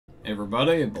Hey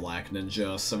everybody, Black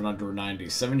Ninja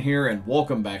 797 here, and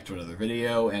welcome back to another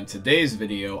video. And today's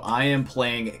video, I am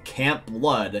playing Camp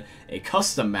Blood, a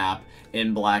custom map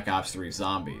in Black Ops 3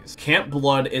 Zombies. Camp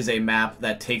Blood is a map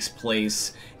that takes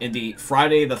place in the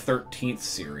Friday the 13th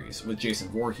series with Jason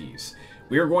Voorhees.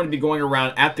 We are going to be going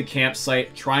around at the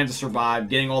campsite, trying to survive,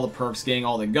 getting all the perks, getting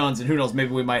all the guns, and who knows,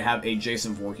 maybe we might have a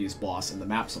Jason Voorhees boss in the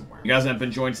map somewhere. If you guys have been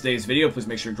enjoying today's video, please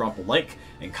make sure to drop a like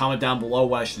and comment down below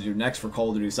what I should do next for Call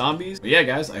of Duty Zombies. But yeah,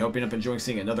 guys, I hope you end up enjoying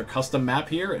seeing another custom map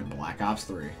here in Black Ops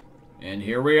 3. And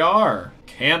here we are,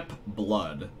 Camp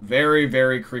Blood. Very,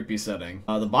 very creepy setting.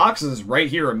 The box is right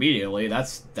here immediately.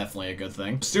 That's definitely a good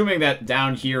thing. Assuming that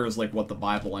down here is like what the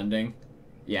Bible ending.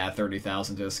 Yeah,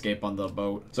 30,000 to escape on the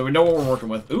boat. So we know what we're working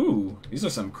with. Ooh, these are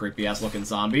some creepy-ass looking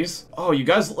zombies. Oh, you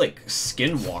guys look like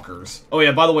skinwalkers. Oh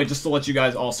yeah, by the way, just to let you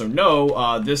guys also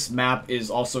know, this map is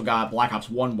also got Black Ops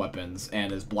 1 weapons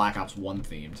and is Black Ops 1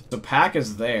 themed. So pack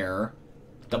is there.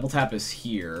 Double tap is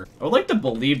here. I would like to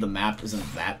believe the map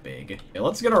isn't that big. Okay,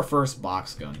 let's get our first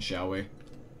box gun, shall we?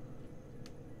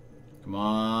 Come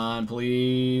on,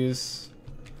 please.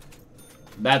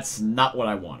 That's not what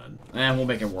I wanted. And we'll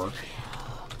make it work.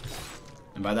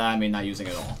 And by that, I mean not using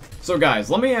it all. So guys,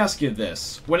 let me ask you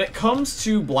this. When it comes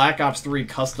to Black Ops 3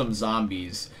 custom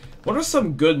zombies, what are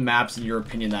some good maps in your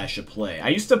opinion that I should play? I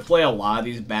used to play a lot of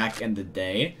these back in the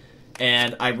day,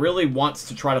 and I really want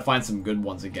to try to find some good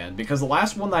ones again, because the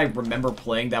last one that I remember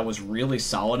playing that was really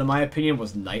solid in my opinion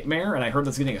was Nightmare, and I heard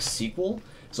that's getting a sequel.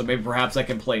 So maybe perhaps I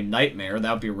can play Nightmare. That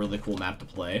would be a really cool map to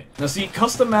play. Now see,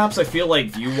 custom maps, I feel like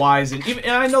view-wise, and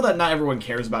I know that not everyone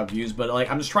cares about views, but like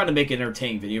I'm just trying to make an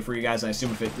entertaining video for you guys, and I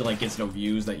assume if it like gets no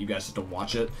views that you guys just don't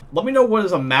watch it. Let me know what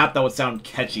is a map that would sound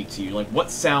catchy to you. Like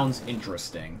what sounds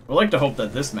interesting? I'd like to hope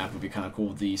that this map would be kind of cool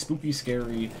with the spooky,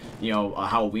 scary, you know,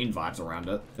 Halloween vibes around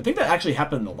it. I think that actually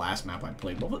happened in the last map I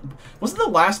played. Wasn't the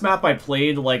last map I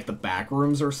played like the back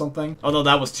rooms or something? Oh no,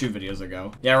 that was 2 videos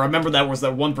ago. Yeah, I remember that was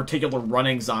that one particular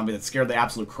running zombie that scared the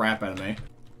absolute crap out of me.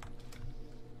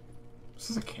 Is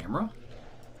this a camera?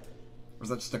 Or is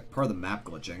that just a part of the map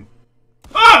glitching?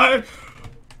 Ah!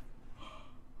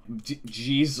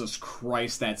 Jesus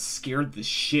Christ, that scared the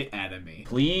shit out of me.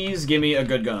 Please give me a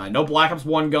good gun. I know Black Ops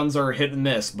 1 guns are hit and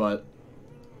miss, but...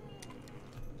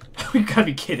 You gotta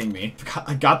be kidding me.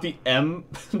 I got the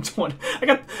M20...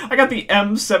 I got the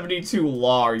M72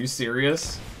 Law, are you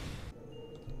serious?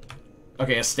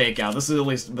 Okay, a stakeout. This is at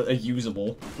least a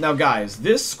usable. Now, guys,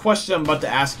 this question I'm about to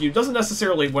ask you doesn't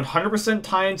necessarily 100%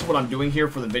 tie into what I'm doing here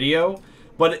for the video,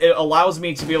 but it allows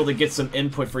me to be able to get some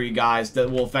input for you guys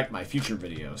that will affect my future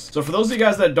videos. So for those of you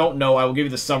guys that don't know, I will give you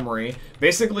the summary.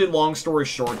 Basically, long story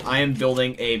short, I am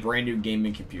building a brand new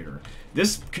gaming computer.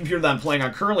 This computer that I'm playing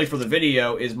on currently for the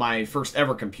video is my first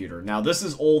ever computer. Now, this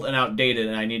is old and outdated,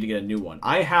 and I need to get a new one.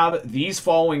 I have these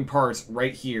following parts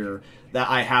right here that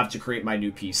I have to create my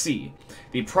new PC.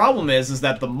 The problem is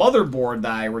that the motherboard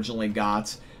that I originally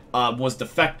got was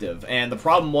defective, and the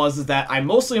problem was that I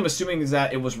mostly am assuming is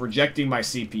that it was rejecting my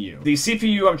CPU. The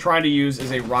CPU I'm trying to use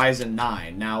is a Ryzen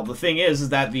 9. Now, the thing is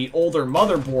that the older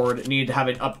motherboard needed to have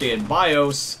an updated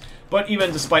BIOS, but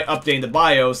even despite updating the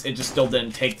BIOS, it just still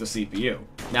didn't take the CPU.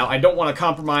 Now, I don't want to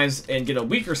compromise and get a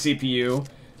weaker CPU,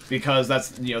 because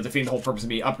that's, you know, defeating the whole purpose of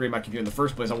me upgrading my computer in the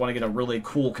first place. I want to get a really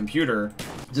cool computer.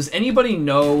 Does anybody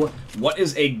know what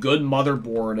is a good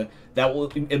motherboard that will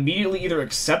immediately either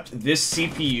accept this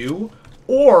CPU,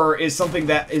 or is something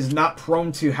that is not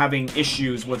prone to having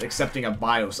issues with accepting a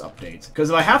BIOS update? Because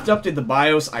if I have to update the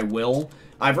BIOS, I will.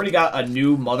 I've already got a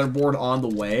new motherboard on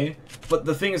the way, but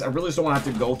the thing is, I really just don't want to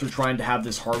have to go through trying to have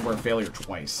this hardware failure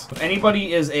twice. If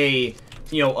anybody is a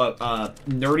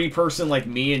nerdy person like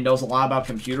me and knows a lot about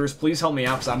computers, please help me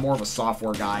out, because I'm more of a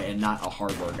software guy and not a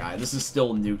hardware guy. This is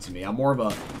still new to me. I'm more of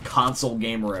a console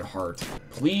gamer at heart.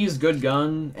 Please, good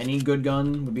gun. Any good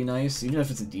gun would be nice, even if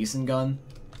it's a decent gun.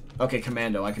 Okay,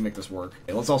 Commando, I can make this work.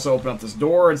 Okay, let's also open up this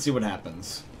door and see what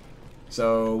happens.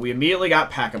 So, we immediately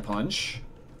got Pack-a-Punch.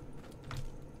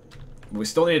 We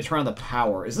still need to turn on the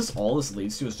power. Is this all this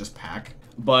leads to, is just pack?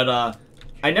 But,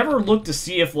 I never looked to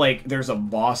see if, like, there's a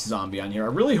boss zombie on here. I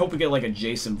really hope we get, like, a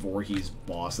Jason Voorhees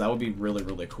boss. That would be really,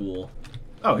 really cool.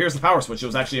 Oh, here's the power switch. It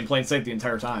was actually in plain sight the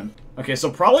entire time. Okay,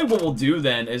 so probably what we'll do,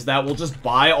 then, is that we'll just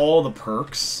buy all the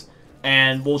perks,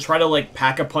 and we'll try to, like,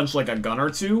 pack-a-punch, like, a gun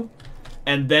or two,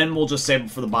 and then we'll just save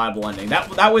it for the Bible ending.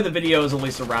 That way the video is at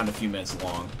least around a few minutes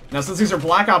long. Now, since these are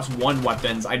Black Ops 1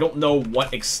 weapons, I don't know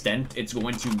what extent it's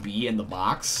going to be in the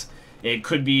box. It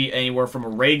could be anywhere from a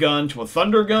ray gun to a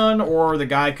thunder gun, or the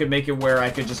guy could make it where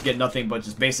I could just get nothing but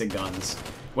just basic guns.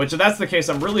 Which, if that's the case,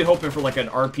 I'm really hoping for like an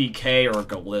RPK or a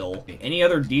Galil. Any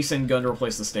other decent gun to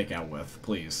replace the stakeout with,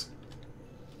 please.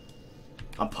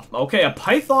 Okay, a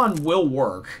Python will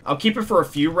work. I'll keep it for a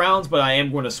few rounds, but I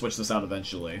am going to switch this out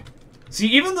eventually. See,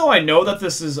 even though I know that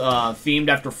this is themed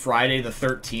after Friday the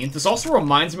 13th, this also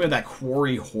reminds me of that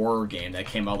Quarry horror game that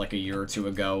came out like a year or two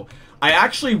ago. I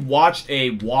actually watched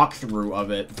a walkthrough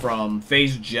of it from Fier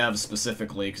Drages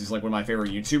specifically, because he's like one of my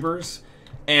favorite YouTubers.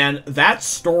 And that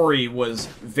story was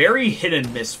very hit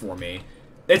and miss for me.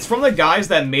 It's from the guys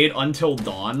that made Until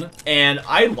Dawn, and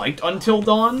I liked Until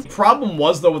Dawn. The problem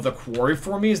was, though, with the Quarry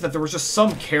for me is that there was just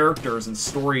some characters and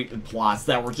story plots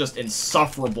that were just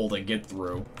insufferable to get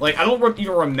through. Like, I don't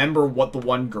even remember what the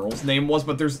one girl's name was,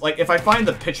 but there's, like, if I find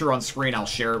the picture on screen, I'll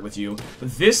share it with you.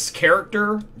 This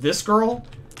character, this girl,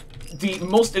 the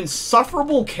most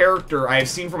insufferable character I have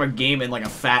seen from a game in like a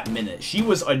fat minute. She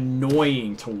was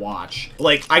annoying to watch.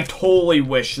 Like, I totally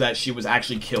wish that she was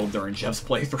actually killed during Jeff's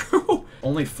playthrough.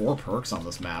 Only 4 perks on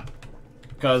this map.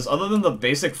 Because other than the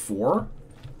basic 4,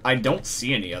 I don't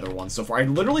see any other ones so far. I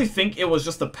literally think it was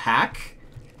just a pack.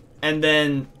 And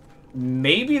then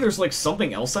maybe there's like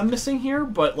something else I'm missing here.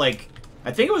 But like,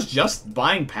 I think it was just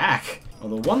buying pack.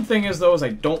 Well, the one thing is though is I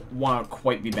don't want to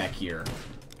quite be back here.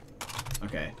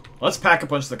 Okay. Let's pack a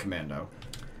punch the commando.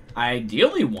 I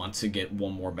ideally want to get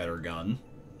one more better gun.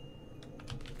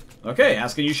 Okay,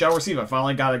 ask and you shall receive. I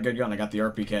finally got a good gun. I got the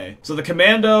RPK. So the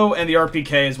commando and the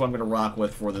RPK is what I'm going to rock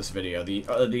with for this video. The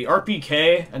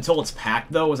RPK, until it's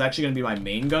packed though, is actually going to be my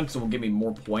main gun, because it will give me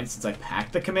more points since I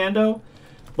packed the commando.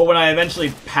 But when I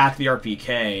eventually pack the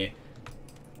RPK,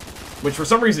 which for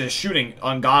some reason is shooting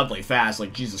ungodly fast,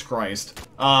 like Jesus Christ.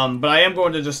 But I am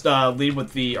going to just lead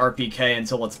with the RPK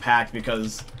until it's packed,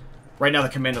 because right now the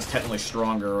commando's technically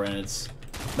stronger, and it's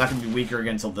not going to be weaker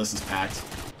again until this is packed.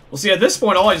 Well, see, at this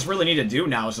point, all I just really need to do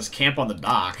now is just camp on the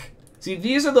dock. See,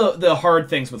 these are the hard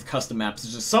things with custom maps.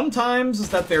 It's just sometimes is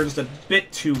that they're just a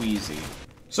bit too easy.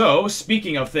 So,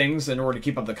 speaking of things, in order to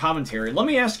keep up the commentary, let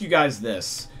me ask you guys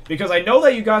this. Because I know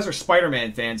that you guys are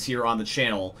Spider-Man fans here on the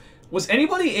channel. Was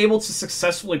anybody able to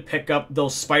successfully pick up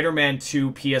those Spider-Man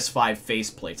 2 PS5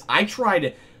 faceplates? I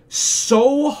tried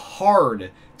so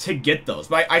hard to get those,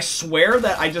 but I swear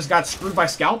that I just got screwed by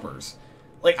scalpers.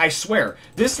 Like, I swear.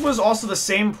 This was also the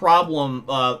same problem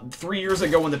 3 years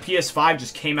ago when the PS5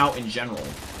 just came out in general.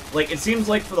 Like, it seems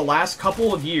like for the last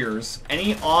couple of years,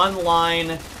 any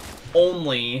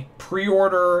online-only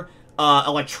pre-order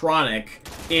electronic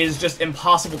is just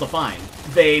impossible to find.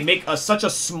 They make such a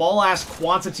small-ass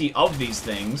quantity of these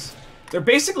things. They're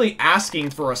basically asking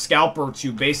for a scalper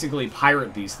to basically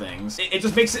pirate these things. It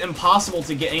just makes it impossible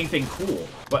to get anything cool.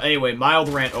 But anyway, mild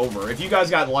rant over. If you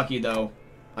guys got lucky, though,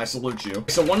 I salute you.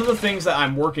 So one of the things that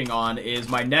I'm working on is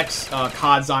my next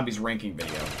COD Zombies ranking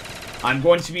video. I'm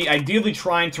going to be ideally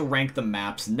trying to rank the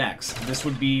maps next. This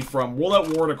would be from World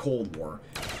at War to Cold War.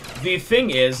 The thing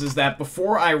is that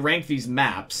before I rank these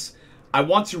maps, I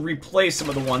want to replay some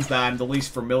of the ones that I'm the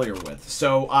least familiar with.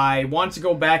 So I want to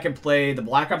go back and play the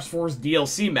Black Ops 4's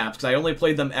DLC maps, because I only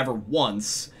played them ever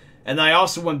once. And then I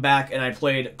also went back and I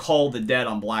played Call of the Dead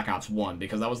on Black Ops 1,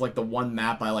 because that was like the one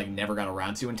map I like never got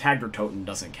around to, and Tagder Toten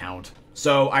doesn't count.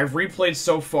 So I've replayed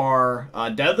so far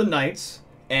Dead of the Night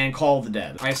and Call of the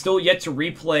Dead. I still yet to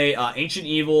replay Ancient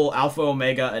Evil, Alpha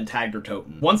Omega, and Tagder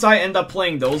Toten. Once I end up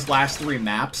playing those last 3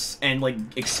 maps and like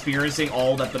experiencing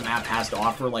all that the map has to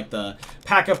offer, like the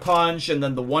Pack-a-Punch and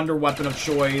then the Wonder Weapon of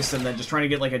choice, and then just trying to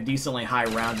get like a decently high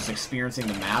round, just experiencing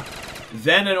the map,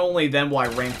 then and only then will I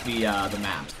rank the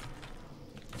maps.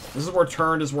 This is where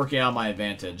Turned is working on my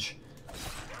advantage.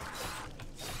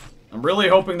 I'm really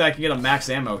hoping that I can get a max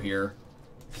ammo here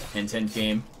in 10th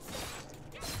game.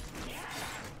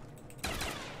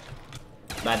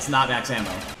 That's not max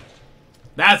ammo.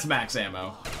 That's max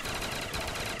ammo.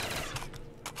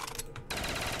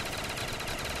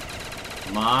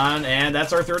 Come on, and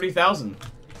that's our 30,000.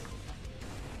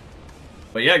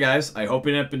 But yeah, guys, I hope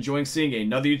you end up enjoying seeing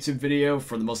another YouTube video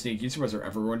from the most unique YouTubers are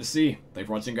ever going to see. Thanks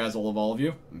for watching, guys. I love all of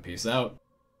you, and peace out.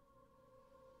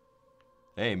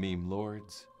 Hey, meme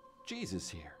lords. Jesus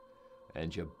here.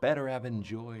 And you better have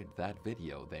enjoyed that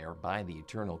video there by the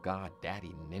Eternal God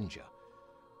Daddy Ninja.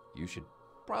 You should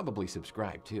probably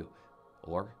subscribe too,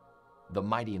 or the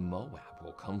mighty Moab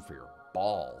will come for your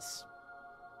balls.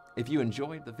 If you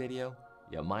enjoyed the video,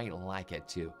 you might like it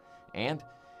too. And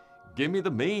give me the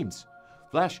memes.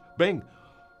 Flash, bang,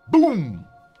 boom!